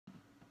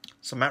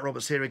So Matt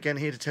Roberts here again,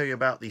 here to tell you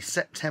about the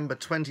September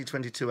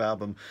 2022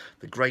 album,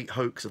 The Great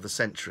Hoax of the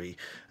Century.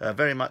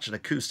 Very much an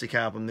acoustic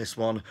album, this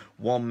one.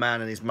 One man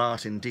and his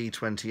Martin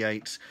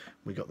D28.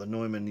 We got the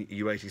Neumann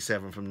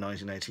U87 from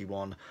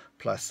 1981,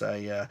 plus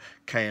a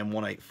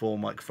KM184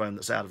 microphone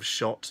that's out of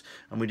shot.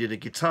 And we did a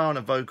guitar and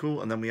a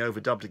vocal, and then we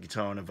overdubbed a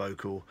guitar and a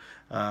vocal.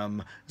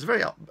 It's a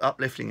very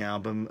uplifting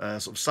album,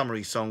 sort of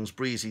summery songs,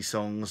 breezy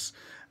songs.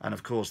 And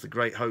of course, the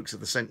great hoax of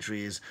the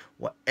century is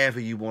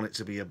whatever you want it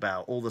to be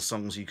about. All the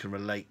songs you can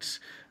relate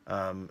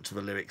to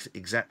the lyrics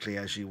exactly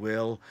as you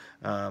will.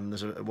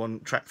 There's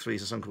track 3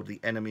 is a song called The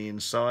Enemy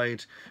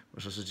Inside,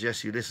 which I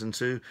suggest you listen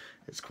to.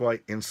 It's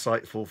quite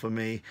insightful for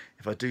me,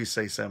 if I do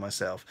say so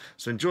myself.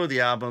 So enjoy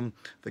the album,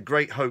 The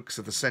Great Hoax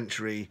of the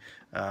Century,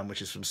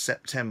 which is from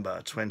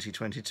September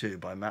 2022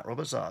 by Matt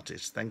Roberts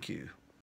Artist. Thank you.